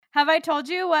Have I told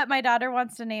you what my daughter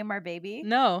wants to name our baby?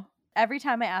 No. Every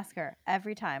time I ask her, I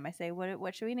say,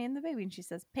 what should we name the baby? And she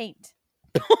says, Paint.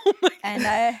 Oh my And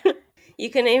God. You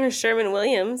can name her Sherman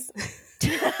Williams.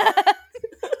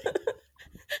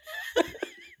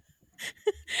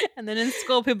 And then in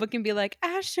school, people can be like,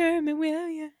 Sherman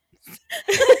Williams.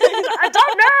 I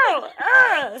don't know.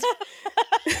 I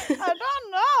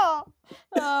don't know.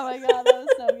 Oh my God, that was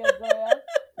so good, Gloria.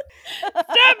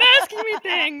 Stop asking me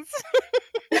things.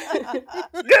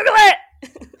 Google it.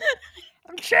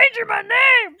 I'm changing my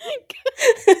name.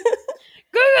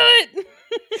 Google it.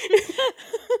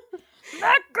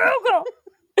 Not Google.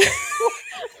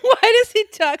 Why does he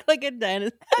talk like a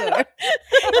dinosaur?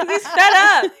 He's fed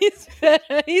up.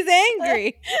 He's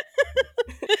angry.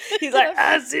 He's like,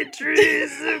 acid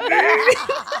trees. Baby.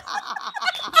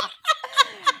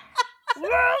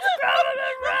 World's coming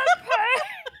to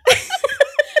rampage.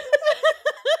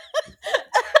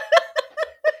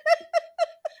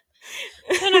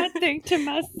 And I think to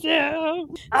myself,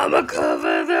 I'ma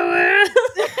cover the world.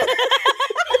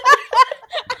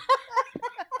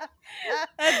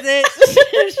 that's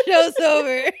it. Show's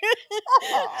over.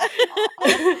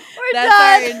 That's done.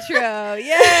 our intro.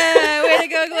 Yeah, way to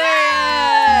go,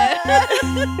 Gloria.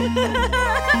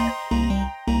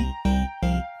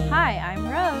 Hi, I'm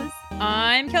Rose,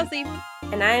 I'm Kelsey.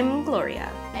 And I'm Gloria.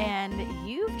 and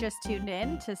you've just tuned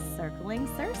in to Circling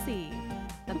Cersei,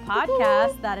 the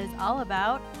podcast that is all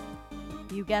about,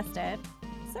 you guessed it,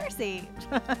 Cersei.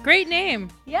 Great name.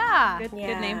 Yeah, Good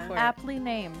Yeah. name for it. aptly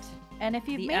named. And if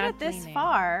you've The made it aptly this named.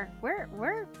 far,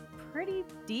 we're pretty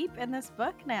deep in this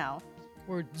book now.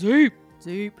 We're deep.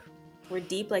 Deep. We're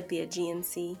deep like the Aegean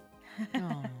Sea.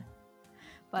 Oh,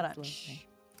 But that's lovely.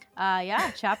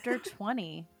 yeah, chapter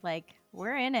 20. Like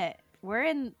we're in it. We're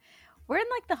in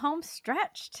like the home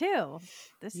stretch too.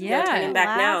 This is Yeah. like Turning the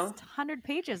back now. last 100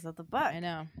 pages of the book. I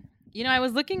know. You know, I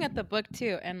was looking at the book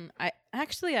too, and I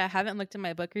haven't looked at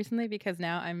my book recently because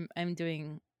now I'm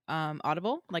doing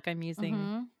Audible, like I'm using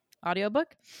Mhm.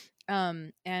 audiobook.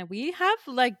 And we have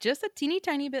like just a teeny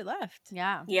tiny bit left.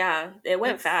 Yeah. Yeah, it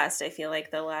went It's- fast. I feel like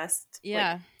the last,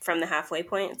 Yeah. like, from the halfway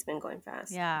point, it's been going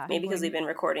fast. Yeah. Maybe because we've been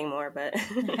recording more, but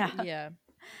Yeah. Yeah.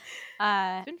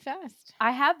 Uh, It's been fast. I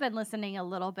have been listening a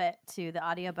little bit to the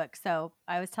audiobook. So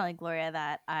I was telling Gloria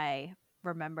that I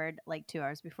remembered like 2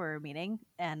 hours before we were meeting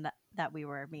and that we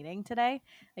were meeting today.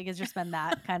 Like it's just been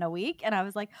that kind of week. And I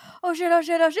was like, oh shit, oh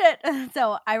shit, oh shit.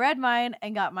 So I read mine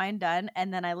and got mine done.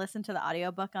 And then I listened to the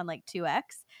audiobook on like 2x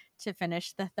to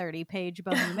finish the 30-page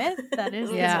behemoth that is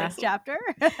Yeah. this next chapter.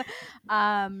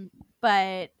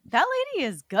 But that lady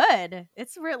is good.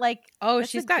 It's like Oh, it's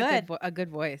she's a got good- a good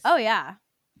voice. oh yeah.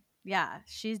 Yeah,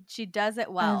 she does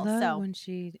it well. I love So when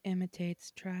she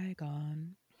imitates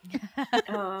Trigon.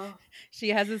 oh, She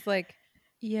has this like,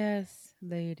 yes,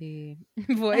 lady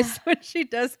voice when she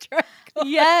does Trigon.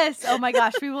 yes. Oh my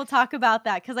gosh, we will talk about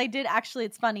that because I did actually.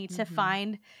 It's funny to Mhm.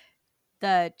 find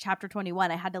the chapter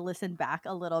 21. I had to listen back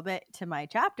a little bit to my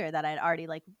chapter that I'd already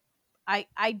like.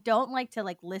 I don't like to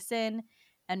like listen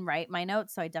and write my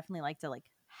notes, so I definitely like to like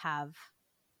have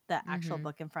the actual Mhm.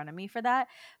 book in front of me for that.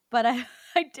 But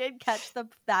I did catch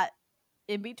that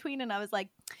in between, and I was like,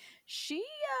 she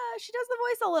does the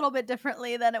voice a little bit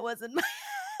differently than it was in my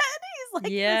head. He's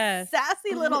like Yes. this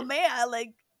sassy little man,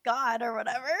 like God or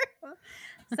whatever.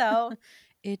 So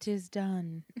It is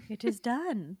done. it is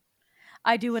done.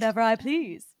 I do whatever I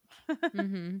please.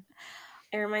 Mm-hmm.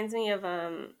 it reminds me of,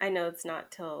 I know it's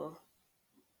not till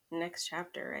next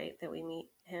chapter, right, that we meet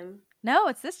him. No,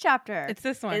 it's this chapter. It's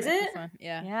this one. Is it's it? This one.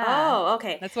 Yeah. yeah. Oh,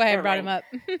 okay. That's why I Never brought him mind.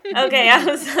 up. Okay, I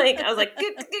was like,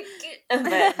 good. But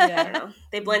I Yeah. don't know.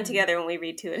 They blend together when we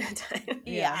read two at a time.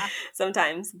 Yeah.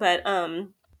 Sometimes. But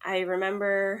I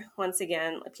remember, once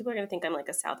again, people are going to think I'm like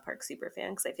a South Park super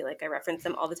fan because I feel like I reference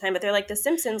them all the time. But they're like The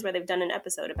Simpsons where they've done an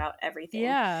episode about everything.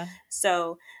 Yeah.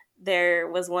 So there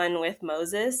was one with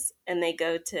Moses and they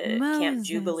go to Camp Moses.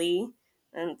 Jubilee.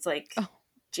 And it's like Oh.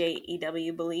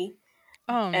 J-E-W Bilee.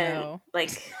 Oh And no. like,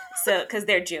 so, because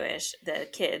they're Jewish, the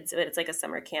kids, but it's like a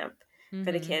summer camp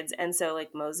for the Mhm. kids. And so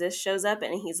like Moses shows up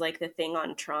and he's like the thing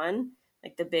on Tron,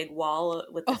 like the big wall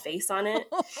with the Oh. face on it.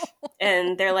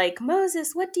 And they're like,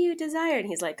 Moses, what do you desire? And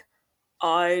he's like,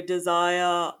 I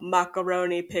desire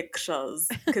macaroni pictures.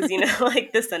 Because, you know,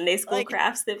 like the Sunday school Like,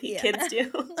 crafts that yeah. kids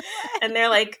do. And they're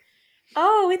like,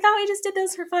 oh, we thought we just did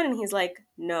those for fun. And he's like,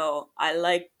 no, I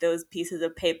like those pieces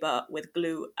of paper with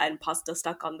glue and pasta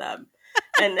stuck on them.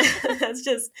 And that's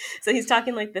just, so he's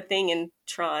talking like the thing in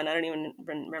Tron. I don't even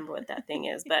remember what that thing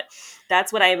is, but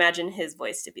that's what I imagine his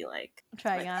voice to be like.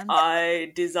 Try Like, again.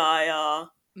 I desire.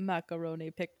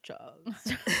 Macaroni pictures.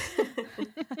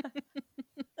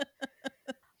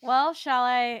 Well, shall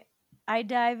I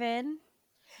dive in?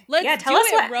 Let's Yeah, tell do us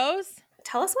it, what- Rose.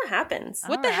 Tell us what happens.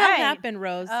 What All the hell right. happened,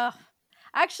 Rose?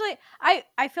 Actually,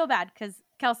 I feel bad because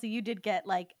Kelsey, you did get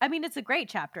like, I mean, it's a great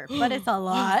chapter, but it's a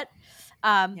lot.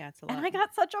 Yeah, it's a lot. And I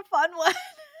got such a fun one.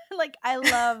 Like, I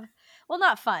love, well,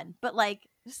 not fun, but like,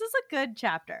 this is a good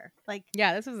chapter. Like,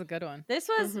 Yeah, this was a good one. this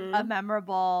was a Mhm.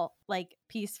 memorable like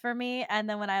piece for me. And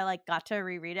then when I like got to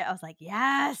reread it, I was like,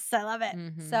 yes, I love it.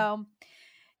 Mhm. So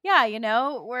yeah, you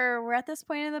know, we're at this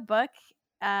point in the book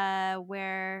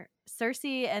where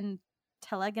Cersei and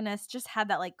Telegonus just had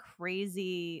that like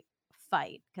crazy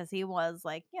fight because he was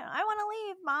like, you know, I want to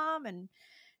leave, Mom, and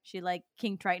she like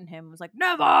King Triton him was like,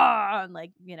 never, and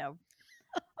like, you know,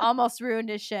 almost ruined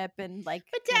his ship and like,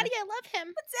 But you know, Daddy, I love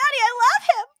him. but Daddy,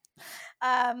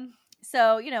 I love him.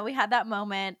 So you know, we had that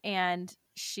moment, and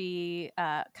she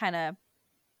kind of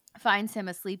finds him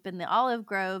asleep in the olive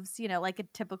groves, you know, like a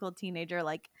typical teenager,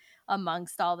 like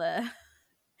amongst all the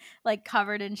like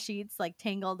covered in sheets, like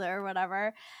tangled or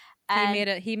whatever. And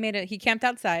He camped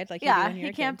outside like you do yeah, when you're he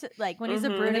a kid. camped like when he's a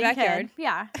Mhm. In the brooding backyard. kid.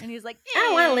 Yeah, and he's like, I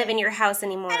don't want to live in "Eh, your house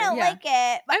anymore. I don't Yeah. like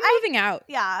it. But I'm moving out.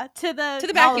 yeah, to the To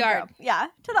the olive backyard. grove. Yeah,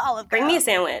 to the olive Bring me a grove.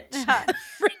 sandwich. Yeah,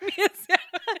 Bring me a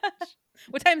sandwich.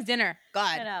 What time's dinner?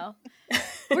 God. you know,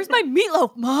 where's my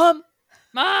meatloaf, Mom?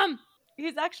 Mom.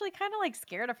 He's actually kind of like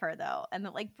scared of her though, and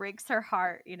it like breaks her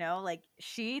heart, you know, like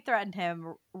she threatened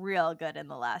him real good in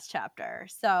the last chapter.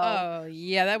 So Oh,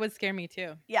 yeah, that would scare me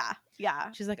too. yeah,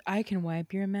 She's like, I can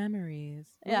wipe your memories.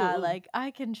 yeah, Ooh. like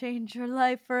I can change your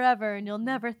life forever and you'll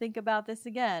never think about this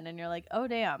again. And you're like, oh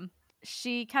damn.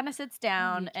 She kind of sits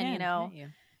down and you know, can't you?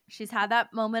 she's had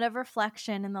that moment of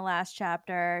reflection in the last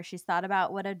chapter. She's thought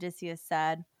about what Odysseus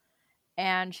said,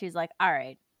 and she's like, all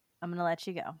right, I'm gonna let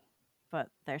you go, but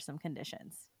there's some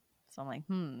conditions. So I'm like,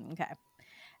 okay.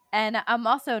 And I'm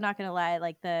also not gonna lie,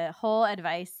 like the whole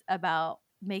advice about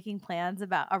making plans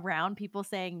about around people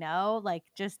saying no, like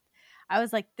just I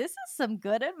was like, this is some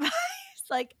good advice.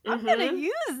 Like I'm gonna Mhm.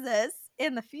 use this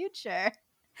in the future.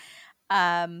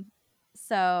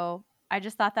 So I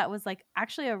just thought that was like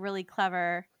actually a really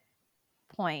clever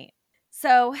point.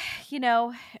 So, you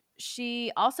know,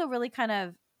 she also really kind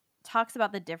of talks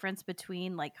about the difference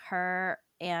between like her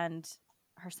and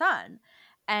her son.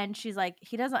 And she's like,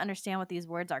 he doesn't understand what these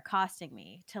words are costing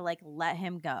me to like let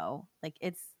him go. Like,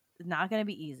 it's not going to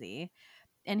be easy.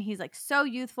 And he's like so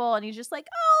youthful, and he's just like,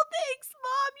 oh, thanks,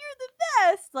 Mom, you're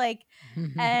the best. Like,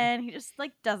 and he just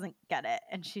like doesn't get it.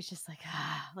 And she's just like,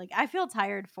 like, I feel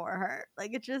tired for her.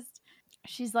 Like, it just,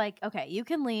 she's like, okay, you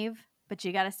can leave, but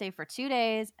you got to stay for 2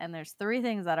 days. And there's 3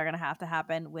 things that are going to have to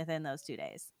happen within those 2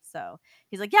 days. So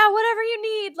he's like, yeah, whatever you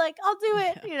need. Like, I'll do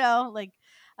it, Yeah. you know, like,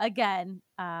 again,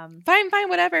 Fine,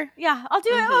 whatever. yeah, I'll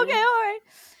do Mhm. it. Okay, all right.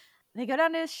 They go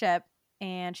down to his ship,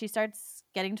 and she starts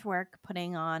getting to work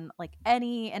putting on like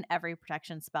any and every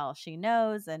protection spell she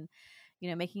knows, and you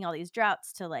know, making all these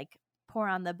draughts to like pour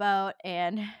on the boat.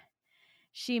 And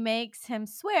she makes him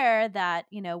swear that,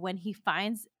 you know, when he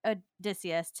finds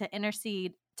Odysseus, to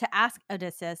ask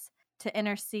Odysseus to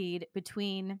intercede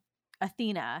between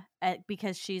Athena,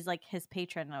 because she's like his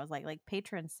patron. And I was like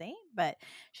patron saint, but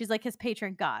she's like his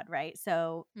patron god, right?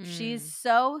 So she's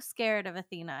so scared of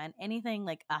Athena and anything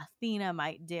like Athena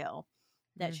might do,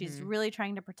 that she's Mhm. really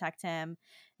trying to protect him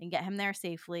and get him there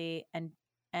safely, and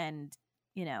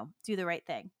you know, do the right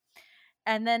thing.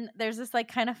 And then there's this like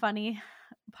kind of funny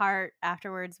part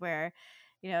afterwards where,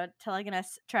 you know,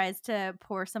 Telegonus tries to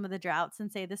pour some of the draughts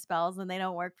and say the spells, and they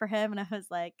don't work for him. And I was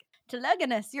like,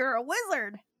 Telegonus, you're a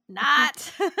wizard.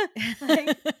 Not.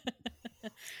 Like,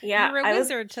 Yeah, You're a I was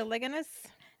wizard, Telegonus.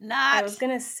 not. I was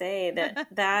gonna say that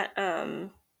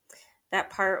that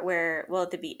part where, well,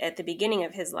 at the beginning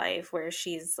of his life, where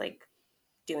she's like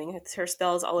doing her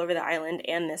spells all over the island,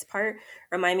 and this part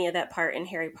remind me of that part in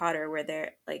Harry Potter where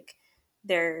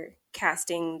they're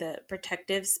casting the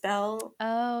protective spell.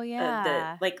 Oh,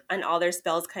 yeah. And all their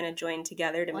spells kind of join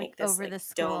together to Like, make this over like,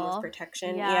 the dome school. of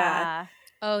protection. Yeah.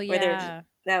 Oh, Where they're yeah.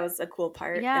 that was a cool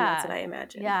part, and that's what I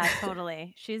imagined. Yeah,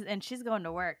 totally. She's going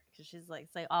to work because she's like,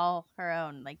 it's like all her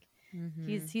own. Like,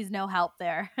 Mhm. he's no help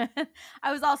there.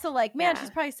 I was also like, man, Yeah. she's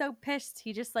probably so pissed.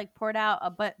 He just like poured out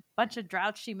a bunch of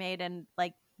draughts she made and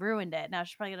like ruined it. Now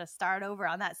she's probably gonna start over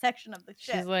on that section of the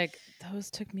ship. She's like, those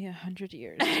took me 100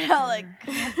 years. like,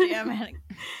 God damn it.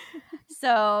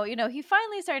 So, you know, he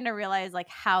finally starting to realize like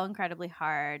how incredibly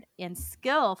hard and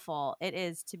skillful it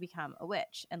is to become a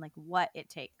witch, and like what it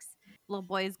takes. Little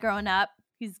boy's growing up.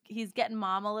 He's getting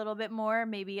mom a little bit more,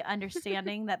 maybe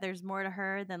understanding that there's more to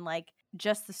her than like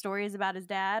just the stories about his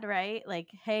dad, right? Like,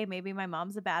 hey, maybe my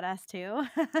mom's a badass too.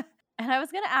 And I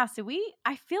was gonna ask,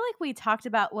 I feel like we talked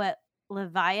about what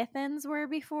leviathans were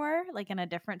before, like in a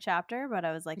different chapter, but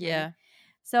I was like, Yeah.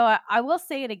 So I will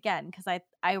say it again because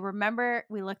I remember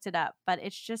we looked it up, but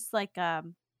it's just like a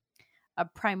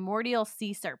primordial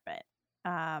sea serpent.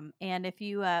 And if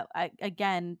you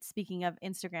again, speaking of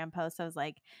Instagram posts,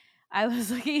 I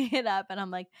was looking it up and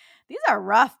I'm like, these are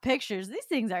rough pictures. These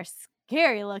things are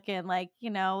scary looking. Like,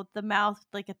 the mouth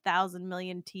like 1,000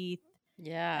 million teeth.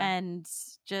 Yeah. And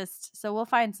just so we'll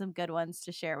find some good ones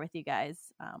to share with you guys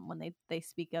when they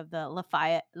speak of the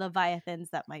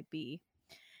leviathans that might be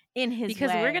in his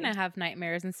because way. we're gonna have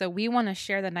nightmares, and so we want to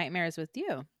share the nightmares with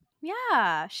you.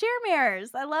 Yeah, share mares.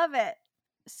 I love it.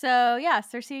 So yeah,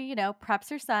 Cersei, preps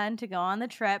her son to go on the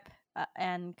trip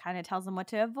and kind of tells him what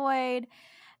to avoid,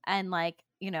 and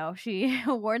she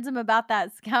warns him about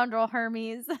that scoundrel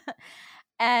Hermes.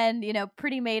 And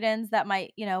pretty maidens that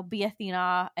might be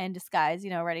Athena in disguise,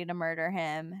 ready to murder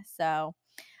him. So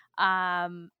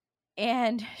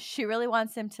and she really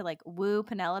wants him to woo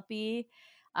Penelope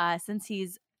since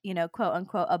he's quote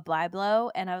unquote a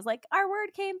Blyblow. And I was like, our word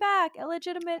came back,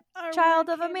 illegitimate child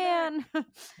of a man.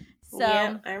 So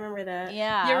yeah, I remember that.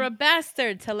 Yeah, You're a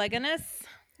bastard, Telegonus.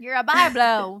 You're a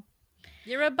Blyblow.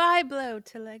 You're a Blyblow,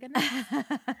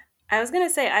 Telegonus. I was gonna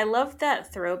say, I love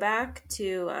that throwback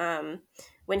to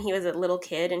when he was a little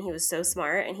kid and he was so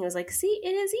smart and he was like, "See, it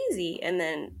is easy," and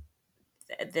then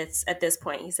at this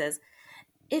point he says,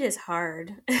 "It is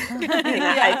hard."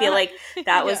 I feel like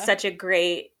that was such a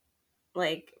great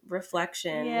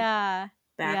reflection. Yeah.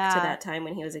 Back to that time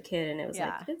when he was a kid, and it was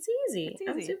like, it's easy. It's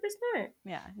easy. I'm super smart.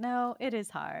 Yeah. No, it is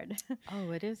hard.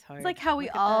 Oh, it is hard. It's like how we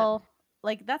all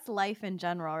that's life in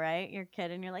general, right? You're a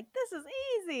kid and you're like, this is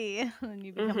easy. And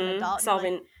you become an adult.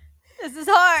 Solving. This is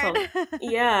hard.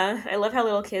 Yeah. I love how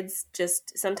little kids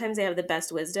sometimes they have the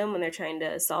best wisdom when they're trying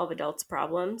to solve adults'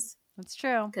 problems. That's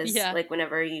true. Because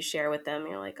whenever you share with them,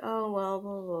 you're like, oh, well,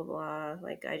 blah, blah, blah.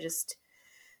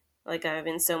 I'm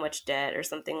in so much debt or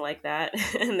something like that.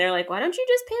 And they're like, why don't you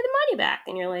just pay the money back?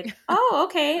 And you're like, oh,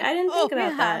 okay. I didn't think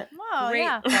about that. Oh, great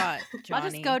thought, Johnny. I'll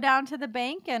just go down to the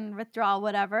bank and withdraw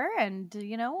whatever and,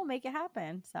 we'll make it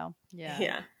happen. So, yeah.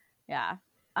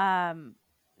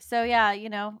 So,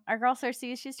 yeah, our girl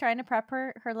Cersei, she's trying to prep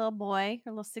her little boy,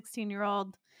 her little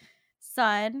 16-year-old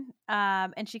son.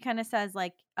 And she kind of says,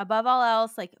 above all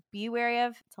else, be wary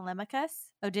of Telemachus,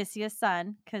 Odysseus'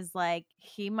 son, because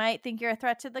he might think you're a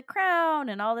threat to the crown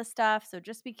and all this stuff, so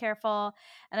just be careful.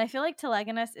 And I feel like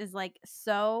Telegonus is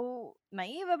so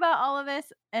naive about all of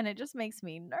this, and it just makes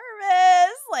me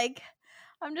nervous.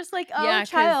 I'm just oh,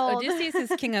 child. Odysseus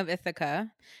is king of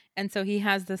Ithaca, and so he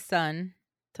has the son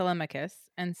Telemachus,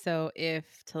 and so if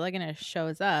Telegonus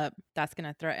shows up, that's going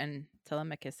to threaten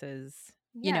Telemachus's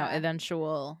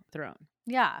eventual throne.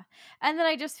 Yeah. And then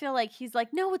I just feel like he's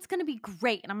like, no, it's going to be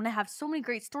great. And I'm going to have so many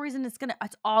great stories and it's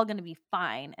all going to be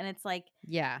fine. And it's like,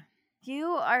 yeah, you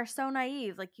are so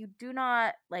naive. You do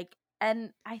not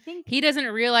and I think he doesn't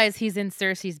realize he's in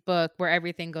Cersei's book where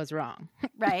everything goes wrong.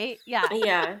 Right. Yeah.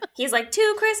 Yeah. He's like,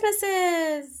 2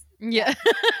 Christmases. Yeah.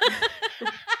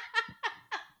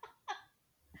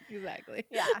 Exactly.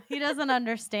 Yeah, he doesn't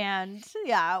understand.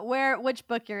 Yeah, which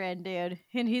book you're in, dude.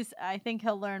 And I think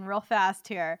he'll learn real fast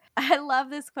here. I love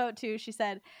this quote too. She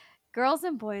said, "Girls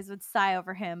and boys would sigh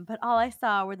over him, but all I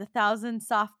saw were the 1,000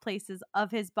 soft places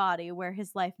of his body where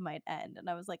his life might end." And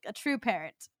I was like, a true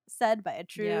parent, said by a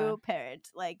true parent.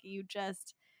 You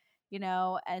just,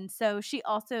 and so she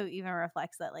also even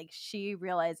reflects that she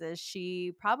realizes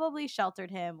she probably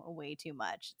sheltered him way too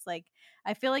much. It's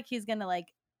I feel like he's gonna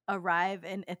arrive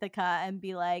in Ithaca and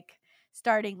be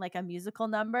starting a musical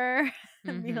number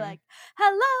and be like,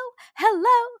 hello,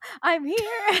 I'm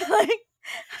here.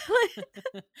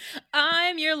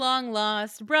 I'm your long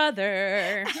lost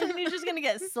brother. And he's just gonna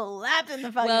get slapped in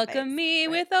the fucking Welcome face. me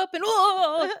with open.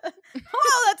 Whoa,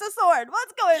 oh, that's a sword.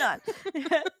 What's going on?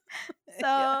 So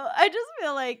I just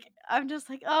feel I'm just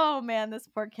oh man, this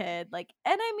poor kid. And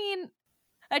I mean,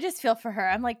 I just feel for her.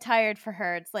 I'm tired for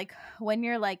her. It's when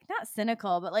you're not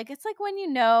cynical, but it's when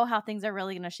you know how things are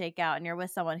really going to shake out and you're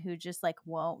with someone who just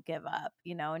won't give up,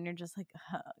 and you're just oh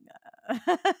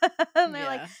God. And they're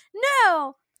like,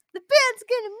 no, the band's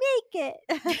going to make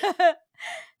it.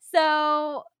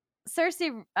 So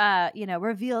Cersei,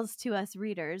 reveals to us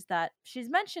readers that she's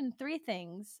mentioned 3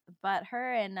 things, but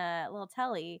her and little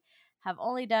Telly have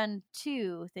only done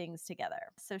 2 things together.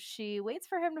 So she waits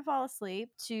for him to fall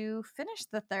asleep to finish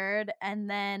the 3rd, and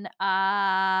then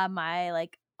my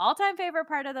all-time favorite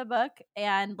part of the book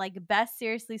and best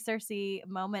seriously Cersei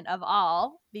moment of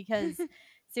all, because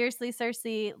seriously,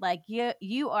 Cersei, like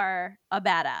you are a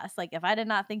badass. Like if I did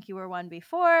not think you were one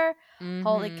before,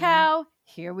 holy cow,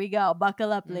 here we go.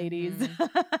 Buckle up, ladies.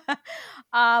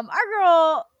 Our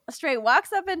girl straight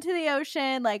walks up into the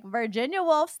ocean like Virginia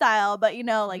Woolf style, but you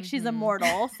know, like she's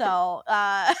immortal, so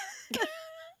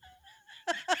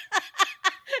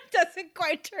doesn't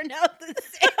quite turn out the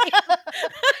same.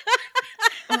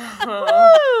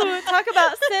 Woo, talk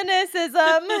about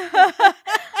cynicism.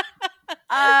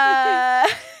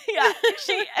 Yeah,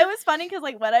 it was funny because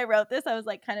like when I wrote this, I was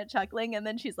like kind of chuckling, and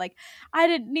then she's like, I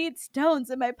didn't need stones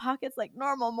in my pockets like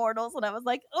normal mortals, and I was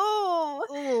like, oh,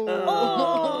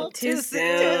 too soon.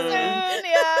 Yeah,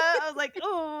 I was like,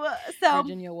 oh. So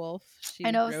Virginia Woolf, she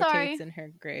I know, rotates sorry. in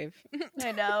her grave.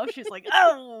 I know, she's like,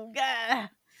 oh god.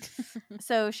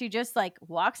 So she just like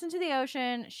walks into the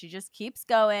ocean. She just keeps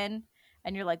going.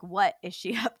 And you're like, what is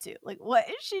she up to? Like, what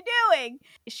is she doing?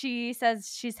 She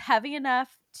says she's heavy enough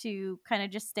to kind of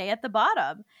just stay at the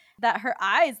bottom, that her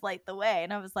eyes light the way.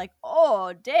 And I was like,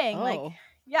 oh, dang. Oh. Like,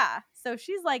 yeah. So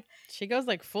she's like, she goes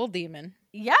like full demon.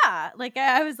 Yeah. Like,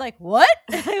 I was like, what?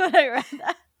 When I read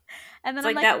that. And then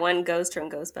it's like that one ghost from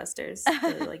Ghostbusters.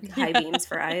 The, like high beams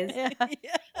for eyes.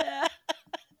 Yeah.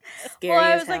 Scary well,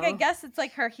 I as was like, hell. I guess it's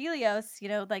like her Helios, you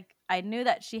know, like I knew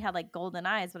that she had like golden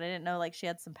eyes, but I didn't know like she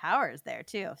had some powers there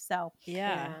too. So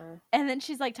yeah. And then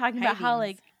she's like talking High about how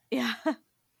beams. like, yeah.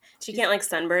 She can't like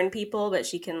sunburn people, but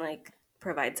she can like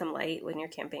provide some light when you're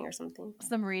camping or something.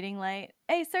 Some reading light.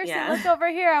 Hey, Cersei, Yeah. look over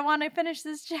here. I want to finish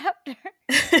this chapter.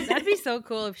 That'd be so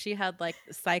cool if she had like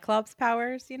Cyclops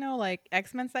powers, you know, like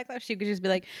X-Men Cyclops. She could just be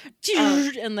like,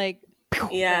 and like,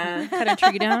 yeah, cut a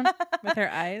tree down with her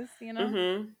eyes, you know.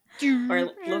 Mm-hmm. Or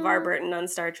LeVar Burton on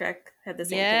Star Trek had the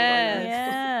same thing going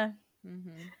on.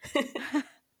 Yeah.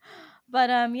 But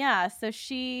yeah, so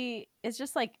she is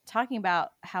just like talking about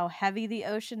how heavy the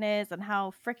ocean is and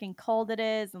how freaking cold it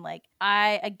is, and like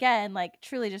again like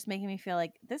truly just making me feel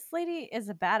like this lady is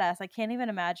a badass. I can't even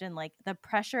imagine like the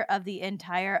pressure of the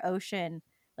entire ocean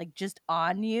like just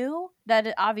on you.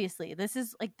 That obviously this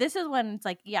is when it's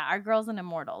like, yeah, our girl's an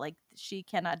immortal, like she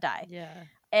cannot die. Yeah.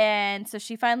 And so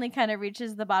she finally kind of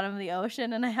reaches the bottom of the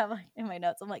ocean, and I have like in my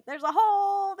notes, I'm like, there's a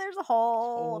hole at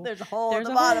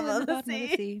the bottom of the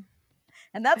sea.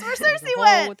 And that's where Cersei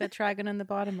went. With a dragon on the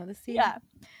bottom of the sea. Yeah.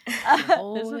 There's a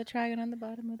hole with a dragon on the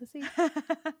bottom of the sea.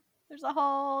 There's a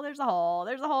hole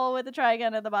with a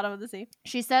dragon at the bottom of the sea.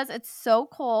 She says it's so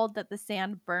cold that the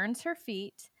sand burns her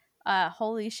feet.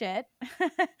 Holy shit.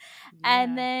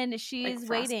 And then she's like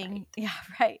waiting. Yeah,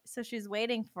 right. So she's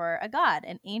waiting for a god,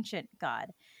 an ancient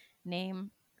god named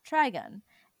Trigon.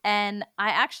 And I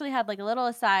actually had like a little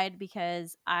aside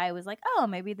because I was like, oh,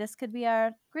 maybe this could be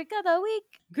our Greek of the week.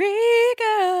 Greek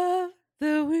of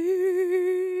the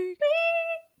week.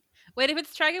 Wait, if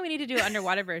it's Trigon, we need to do an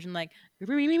underwater version, like.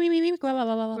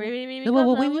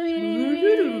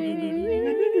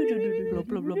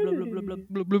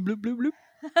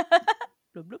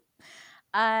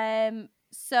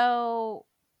 So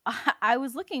I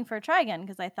was looking for Trigon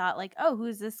because I thought like, oh,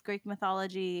 who's this Greek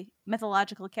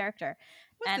mythological character?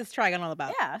 What's this Trigon all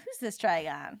about? Yeah, who's this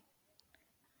Trigon?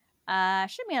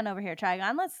 Shoot me on over here,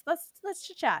 Trigon. Let's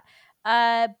chit chat.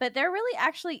 But there really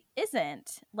actually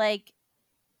isn't. Like,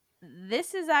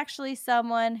 this is actually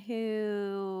someone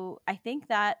who I think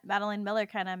that Madeline Miller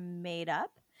kind of made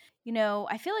up. You know,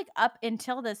 I feel like up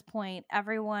until this point,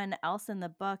 everyone else in the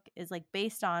book is like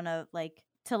based on like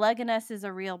Telegonus is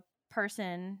a real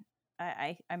person.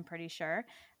 I'm pretty sure,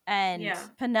 and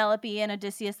Penelope and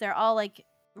Odysseus, they're all like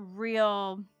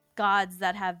real gods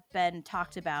that have been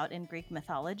talked about in Greek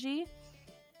mythology.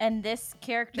 And this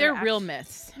character, they're real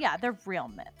myths. Yeah, they're real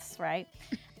myths, right?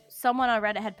 Someone on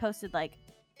Reddit had posted like,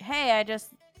 hey, I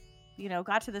just,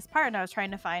 got to this part and I was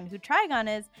trying to find who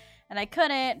Trigon is and I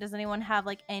couldn't. Does anyone have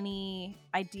like any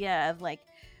idea of like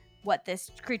what this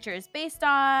creature is based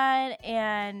on?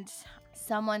 And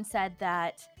someone said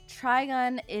that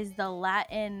Trigon is the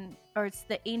Latin, or it's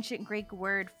the ancient Greek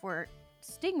word for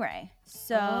stingray.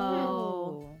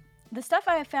 So the stuff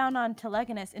I found on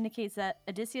Telegonus indicates that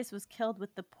Odysseus was killed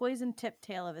with the poison-tipped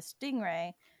tail of a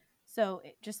stingray. So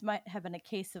it just might have been a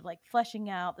case of like fleshing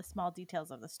out the small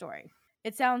details of the story.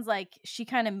 It sounds like she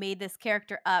kind of made this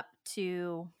character up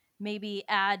to maybe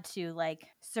add to like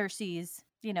Cersei's,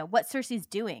 what Cersei's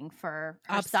doing for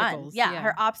her son. Yeah,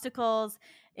 her obstacles.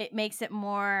 It makes it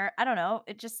more, I don't know,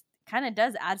 it just kind of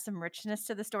does add some richness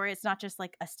to the story. It's not just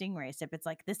like a stingray sip. It's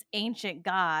like this ancient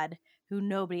god who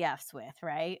nobody F's with,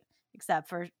 right? Except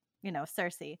for,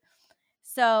 Cersei.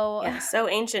 So yeah, so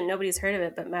ancient, nobody's heard of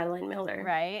it but Madeline Miller.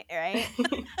 Right.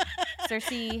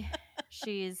 Cersei,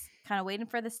 she's kind of waiting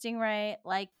for the stingray,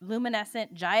 like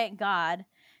luminescent giant god.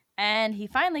 And he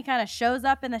finally kind of shows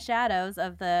up in the shadows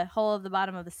of the hole of the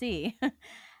bottom of the sea.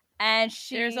 And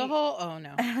There's a hole. Oh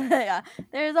no. Yeah,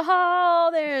 there's a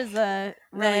hole. There's a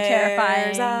really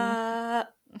terrifying,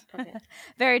 Okay.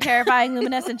 very terrifying,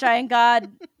 luminescent giant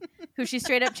god who she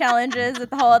straight up challenges at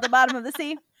the hole at the bottom of the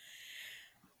sea.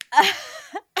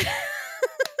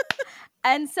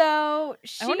 And so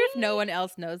I wonder if no one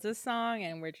else knows this song,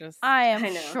 and we're just I am I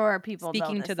know. sure people know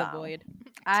speaking this to the song. void.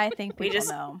 I think We people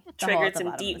just know. The hole at Triggered the some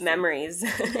bottom of deep the sea. memories.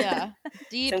 Yeah,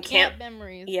 deep Some camp camp-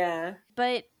 memories. Yeah.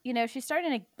 But you know, she's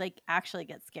starting to like actually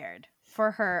get scared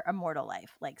for her immortal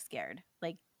life, like scared,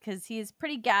 like because he's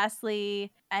pretty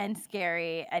ghastly and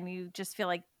scary, and you just feel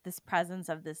like this presence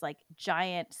of this like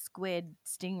giant squid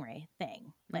stingray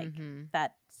thing, like Mhm.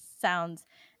 that sounds.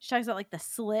 She talks about like the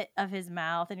slit of his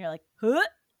mouth, and you're like, huh,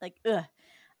 like ugh.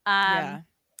 Yeah.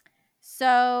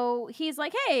 So he's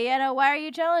like, hey, why are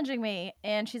you challenging me?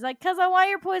 And she's like, because I want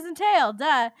your poison tail,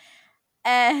 duh.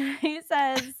 And he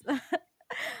says,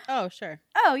 Oh sure.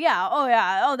 oh yeah,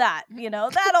 that,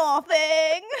 that whole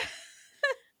thing.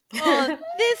 Oh,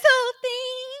 this whole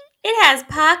thing. It has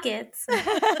pockets.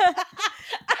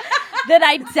 Then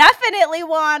I definitely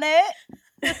want it.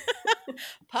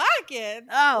 Pockets.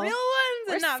 Oh, Real ones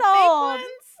we're and not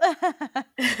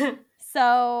fake sold. ones.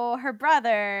 So her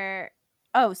brother,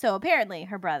 so apparently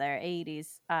her brother,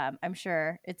 Aedes, I'm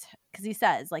sure it's because he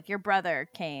says, like, your brother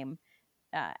came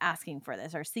asking for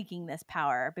this or seeking this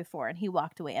power before, and he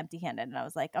walked away empty-handed. And I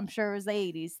was like, I'm sure it was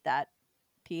Aedes, that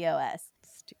POS.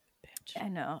 Stupid bitch. I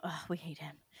know. Ugh, we hate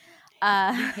him.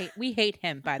 We hate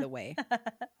him, by the way.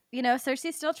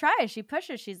 Cersei still tries. She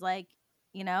pushes. She's like,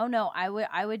 no, I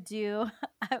would do.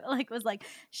 I was like,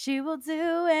 she will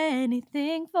do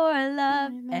anything for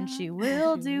love, and she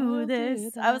will do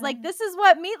this. I was like, this is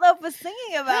what Meatloaf was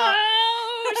singing about.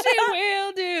 Oh, she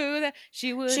will do that.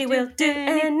 She will do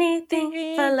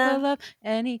anything for love.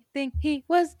 Anything he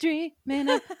was dreaming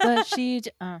of, but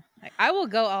I will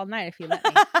go all night if you let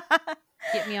me.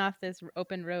 Get me off this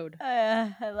open road.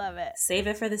 I love it. Save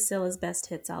it for the Scylla's Best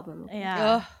Hits album. Yeah.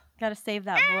 Ugh. Gotta save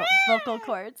that vocal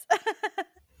cords.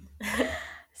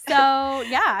 So,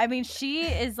 yeah, I mean, she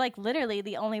is like literally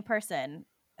the only person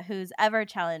who's ever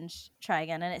challenged Trigon.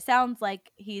 And it sounds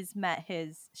like he's met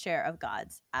his share of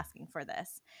gods asking for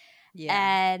this. Yeah.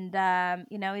 And,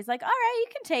 he's like, all right,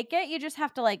 you can take it. You just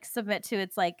have to like submit to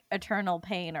its like eternal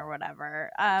pain or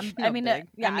whatever. No big.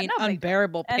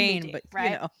 Unbearable pain, NBD, but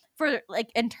right? For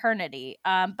like eternity.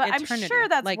 But eternity, I'm sure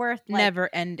that's like, worth like never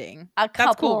ending. a That's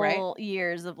couple cool, right?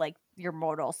 years of like your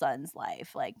mortal son's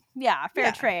life. Like, yeah, fair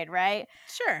Yeah. trade, right?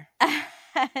 Sure.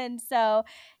 And so,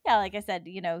 yeah, like I said,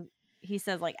 he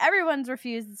says like everyone's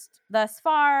refused thus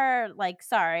far. Like,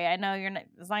 sorry, I know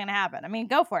it's not gonna happen. I mean,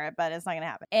 go for it, but it's not gonna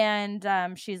happen.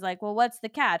 And she's like, well, what's the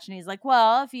catch? And he's like,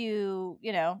 well, if you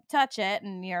touch it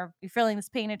and you're feeling this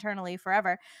pain eternally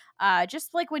forever,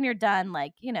 just like when you're done,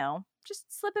 like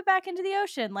just slip it back into the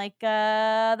ocean, like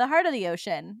the heart of the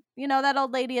ocean. That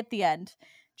old lady at the end.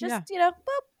 Just boop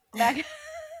back.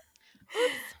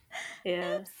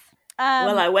 Yeah. Oops.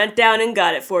 Well, I went down and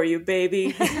got it for you,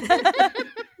 baby.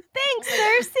 Thanks,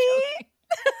 Cersei.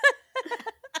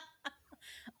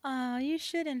 Oh, you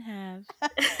shouldn't have.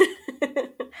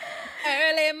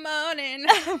 Early morning.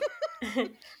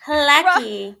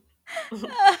 Lucky.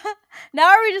 Now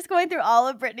are we just going through all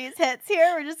of Britney's hits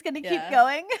here? We're just gonna keep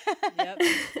going. Yep.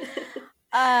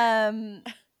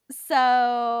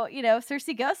 So,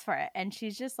 Cersei goes for it, and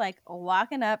she's just like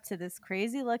walking up to this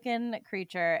crazy looking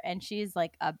creature, and she's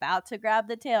like about to grab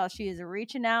the tail. She is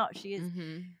reaching out. She is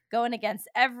going against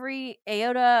every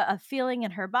iota of feeling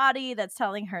in her body that's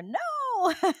telling her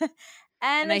no.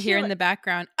 And I hear in the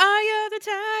background, "Eye of the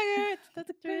tiger, that's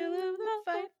the thrill of the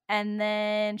fight." And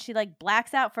then she like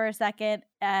blacks out for a second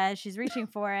as she's reaching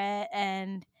for it,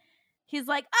 and he's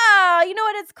like, "Oh, you know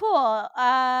what? It's cool.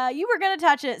 You were gonna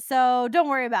touch it, so don't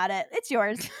worry about it. It's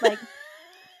yours." Like,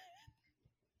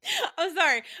 I'm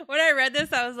sorry. When I read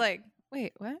this, I was like,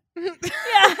 "Wait, what?"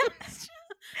 yeah.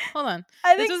 Hold on.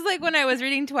 I This think, was like when I was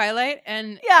reading Twilight,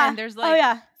 and there's oh like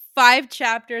yeah, 5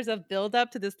 chapters of build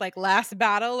up to this like last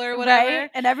battle or whatever,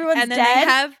 right? And everyone's and then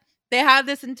dead. they have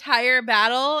this entire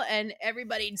battle, and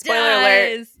everybody Spoiler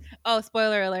dies. alert. Oh,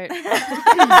 spoiler alert!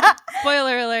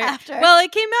 Spoiler alert! After. Well,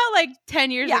 it came out like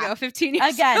 10 years Yeah. ago, 15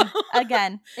 years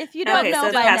Again. If you don't Okay, know so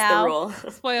it's by past now, the rule.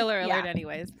 Spoiler alert, Yeah.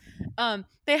 anyways.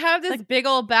 They have this big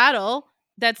old battle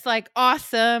that's like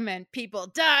awesome, and people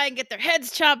die and get their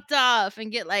heads chopped off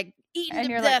and get like eaten and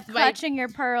to you're death like by. clutching your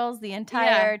pearls the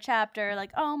entire chapter,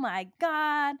 like, oh my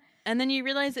god. And then you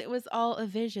realize it was all a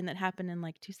vision that happened in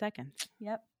like 2 seconds.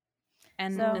 Yep.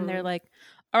 And So- then they're like,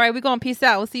 "All right, we going peace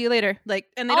out. We'll see you later." Like,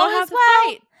 and they All don't have is to well.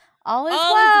 fight. all is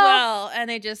all well. is well. And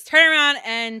they just turn around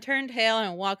and turn tail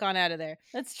and walk on out of there.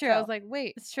 That's true. So I was like,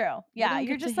 wait. It's true. Yeah, don't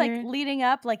you're get to just like hear- leading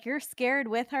up, like you're scared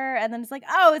with her, and then it's like,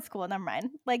 oh, it's cool, never mind.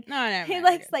 Like No, never he mind,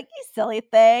 likes we're like, you silly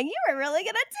thing, you were really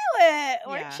gonna do it,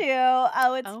 weren't you?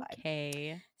 Oh, it's good. fine.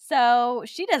 Okay. So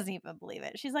she doesn't even believe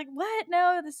it. She's like, what?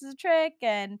 No, this is a trick.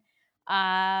 And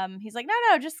he's like,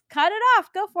 no, just cut it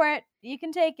off. Go for it. You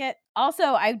can take it. Also,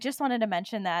 I just wanted to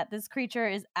mention that this creature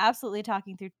is absolutely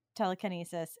talking through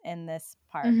telekinesis in this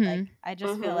part. Mhm. Like, I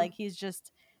just feel Mhm. like he's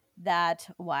just that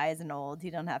wise and old. He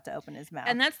don't have to open his mouth.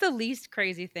 And that's the least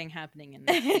crazy thing happening in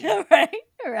this scene. right.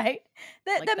 That, Like,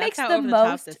 that that's makes how the over the top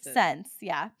most this is. sense.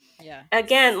 Yeah. Yeah.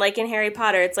 Again, like in Harry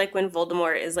Potter, it's like when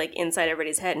Voldemort is like inside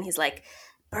everybody's head and he's like,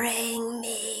 bring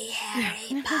me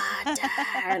Harry Potter.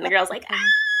 And the girl's like, ah!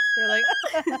 They're like,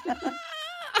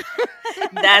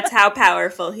 That's how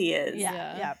powerful he is.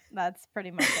 Yeah. That's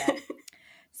pretty much it.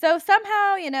 So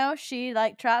somehow, she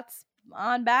like trots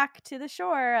on back to the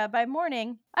shore by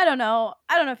morning. I don't know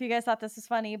if you guys thought this was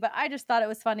funny, but I just thought it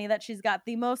was funny that she's got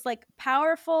the most like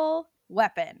powerful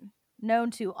weapon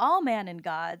known to all man and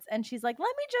gods, and she's like,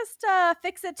 let me just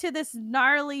fix it to this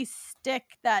gnarly stick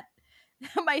that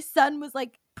my son was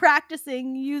like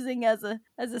practicing using as a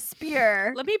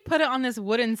spear. let me put it on this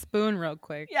wooden spoon real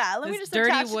quick. Yeah, let This me just dirty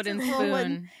attach wooden it to this little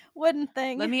spoon. wooden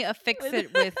thing. Let me affix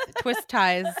it with twist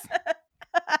ties.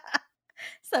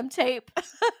 Some tape.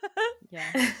 Yeah.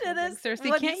 To Like, this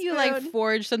seriously, wooden can't you like spoon.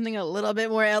 forge something a little bit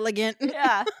more elegant?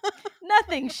 Yeah.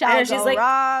 Nothing shall I know, go she's like-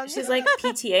 wrong. She's like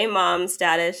PTA mom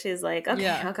status. She's like, okay,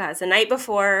 Yeah. oh god, it's the night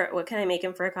before. What can I make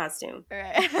him for a costume?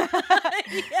 Right.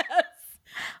 Yes.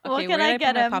 What Okay, can where I did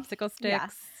get I him? put my popsicle Yeah.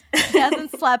 sticks? She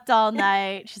hasn't slept all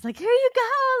night. She's like, here you go,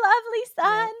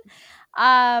 lovely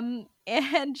son.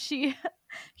 And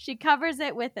she covers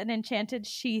it with an enchanted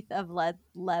sheath of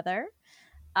leather.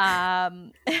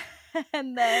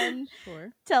 And then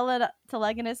Sure.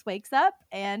 Telegonus wakes up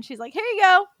and she's like, here you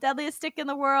go, deadliest stick in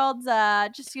the world.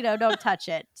 Just don't touch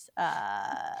it.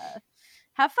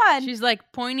 Have fun. She's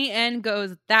like, pointy end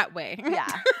goes that way. Yeah.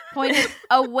 Point it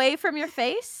away from your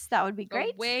face. That would be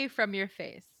great. Away from your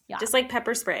face. Yeah. Just like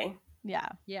pepper spray. Yeah.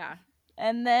 Yeah.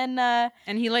 And then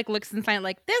And he like looks inside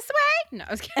like, this way? No,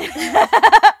 I was kidding.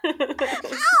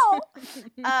 Ow!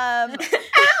 Ow!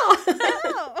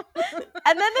 Ow!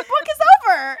 And then the book is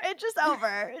over. It's just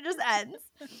over. It just ends.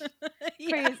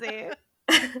 Crazy.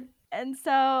 And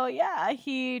so, yeah,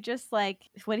 he just like,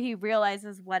 when he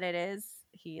realizes what it is,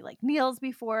 he like kneels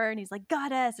before her and he's like,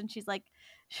 goddess. And she's like,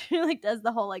 she like does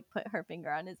the whole like put her finger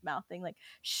on his mouth thing, like,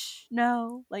 shh,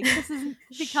 no, like this isn't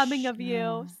becoming of you,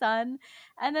 no. son.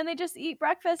 And then they just eat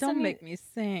breakfast. Don't and make me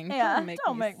sing. Yeah,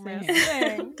 Don't make me sing.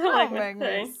 sing. Don't make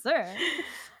me sing.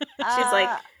 She's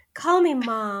like, call me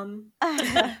mom.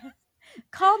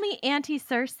 Call me Auntie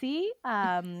Cersei.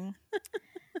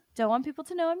 Don't want people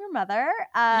to know I'm your mother.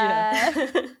 Yeah.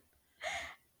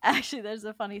 Actually, there's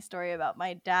a funny story about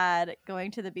my dad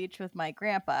going to the beach with my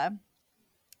grandpa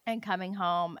and coming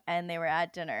home, and they were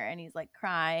at dinner, and he's like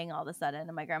crying all of a sudden,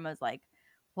 and my grandma's like,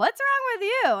 what's wrong with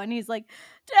you? And he's like,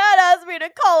 Dad asked me to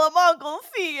call him Uncle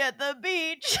Fee at the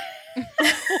beach.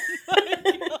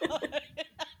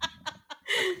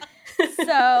 So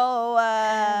Oh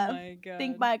my I god.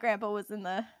 think my grandpa was in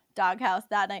the doghouse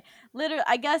that night. Literally,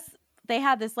 I guess they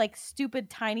had this like stupid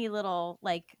tiny little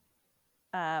like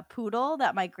poodle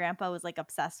that my grandpa was like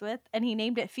obsessed with, and he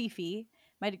named it Fifi.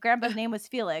 My grandpa's name was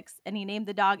Felix, and he named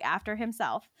the dog after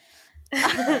himself.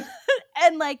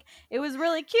 And like it was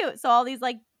really cute. So all these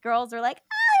like girls are like,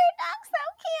 "Oh, your dog's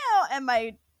so cute," and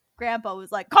my grandpa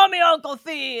was like, "Call me Uncle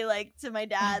Fee," like to my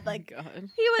dad. Like God.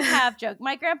 he was half joke.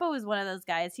 My grandpa was one of those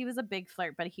guys. He was a big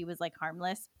flirt, but he was like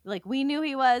harmless. Like we knew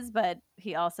he was, but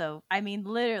he also, I mean,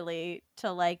 literally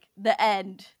to like the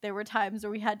end, there were times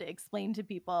where we had to explain to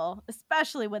people,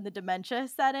 especially when the dementia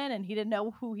set in and he didn't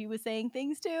know who he was saying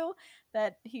things to,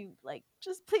 that he like,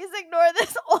 just please ignore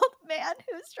this old man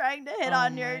who's trying to hit Oh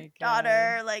on your my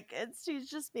daughter. God. Like she's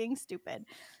just being stupid.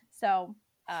 So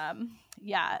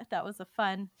yeah, that was a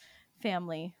fun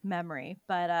family memory.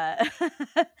 But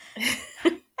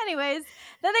anyways,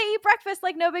 then they eat breakfast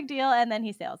like no big deal, and then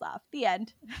he sails off. The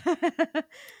end.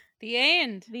 The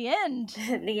end. The end.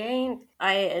 The end.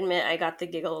 I admit I got the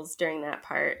giggles during that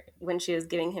part when she was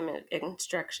giving him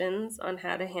instructions on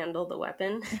how to handle the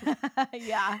weapon.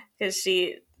 Yeah. Because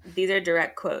these are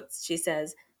direct quotes. She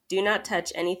says, "Do not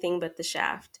touch anything but the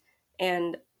shaft,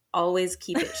 and always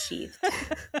keep it sheathed."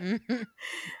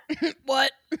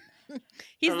 What?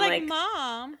 He's I'm like, like-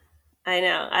 Mom. I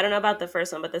know. I don't know about the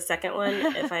first one, but the second one,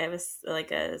 if I have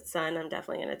a son, I'm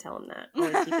definitely going to tell him that.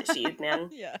 Always keep it sheathed, man.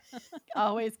 Yeah.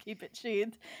 Always keep it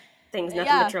sheathed. Things nothing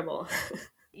Yeah. but trouble.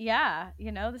 yeah,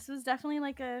 this was definitely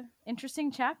like a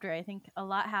interesting chapter. I think a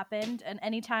lot happened. And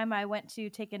anytime I went to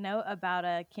take a note about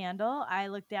a candle, I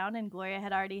looked down and Gloria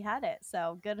had already had it.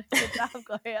 So good job,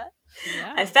 Gloria.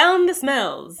 Yeah. I found the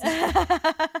smells.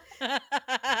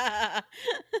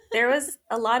 There was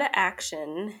a lot of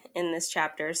action in this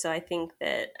chapter, so I think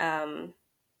that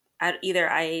either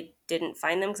I didn't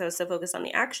find them because I was so focused on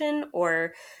the action,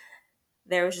 or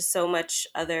there was just so much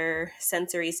other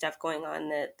sensory stuff going on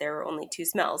that there were only 2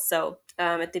 smells. So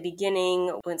at the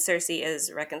beginning, when Cersei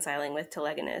is reconciling with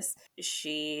Telegonus,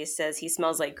 she says he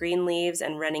smells like green leaves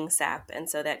and running sap, and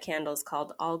so that candle's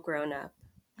called All Grown Up.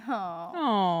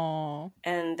 Oh.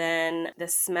 And then the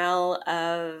smell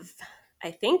of,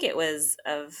 I think it was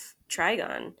of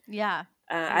Trigon. Yeah.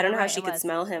 I don't know how she could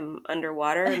smell him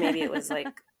underwater. Maybe it was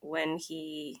like when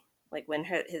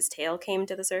his tail came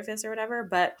to the surface or whatever.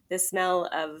 But the smell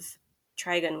of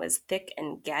Trigon was thick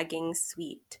and gagging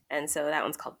sweet. And so that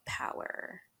one's called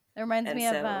Power. It reminds me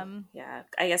of yeah,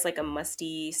 I guess like a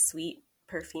musty sweet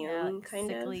perfume, like kind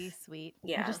sickly of sweet.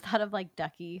 Yeah. I just thought of like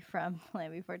Ducky from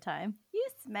Land Before Time. You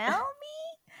smell me?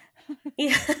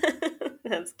 Yeah.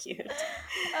 That's cute.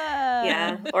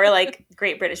 Yeah. Or like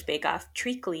Great British Bake Off,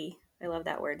 treacly. I love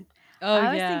that word. Oh, I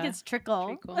always think it's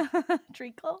trickle.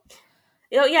 Treacle.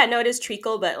 Oh, yeah, no, it is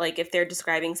treacle, but like if they're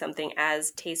describing something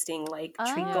as tasting like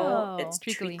treacle, it's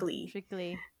treacly.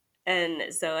 Treacly.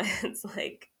 And so it's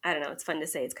like, I don't know, it's fun to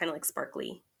say. It's kind of like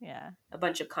sparkly. Yeah. A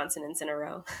bunch of consonants in a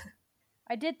row.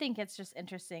 I did think it's just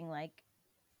interesting. Like,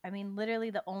 I mean,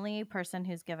 literally the only person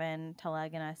who's given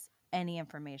Telegonus any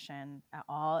information at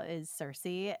all is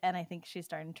Cersei. And I think she's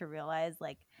starting to realize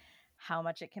like how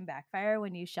much it can backfire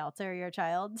when you shelter your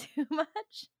child too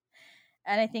much.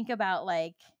 And I think about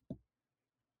like,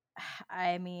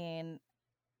 I mean,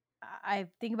 I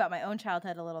think about my own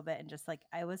childhood a little bit and just like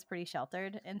I was pretty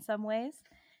sheltered in some ways.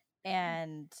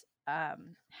 And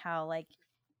how like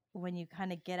when you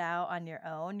kind of get out on your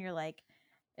own, you're like,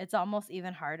 it's almost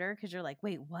even harder because you're like,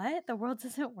 wait, what? The world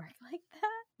doesn't work like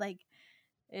that? Like,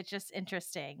 it's just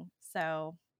interesting.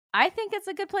 So I think it's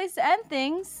a good place to end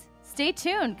things. Stay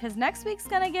tuned because next week's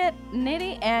going to get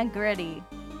nitty and gritty.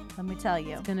 Let me tell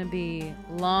you. It's going to be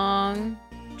long,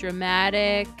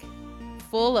 dramatic,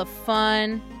 full of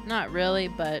fun. Not really,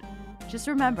 but just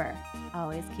remember,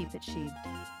 always keep it sheathed.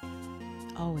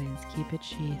 Always keep it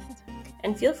sheathed.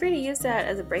 And feel free to use that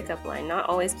as a breakup line. Not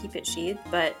always keep it sheathed,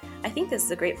 but I think this is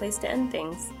a great place to end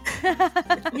things.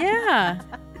 Yeah.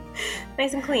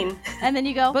 Nice and clean. And then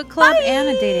you go, book club bye! And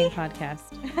a dating podcast.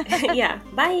 Yeah.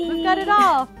 Bye. We've got it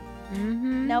all.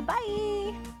 Mm-hmm. Now,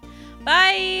 bye.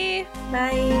 Bye.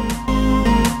 Bye.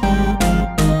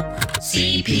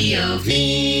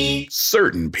 CPOV.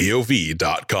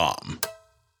 CertainPOV.com.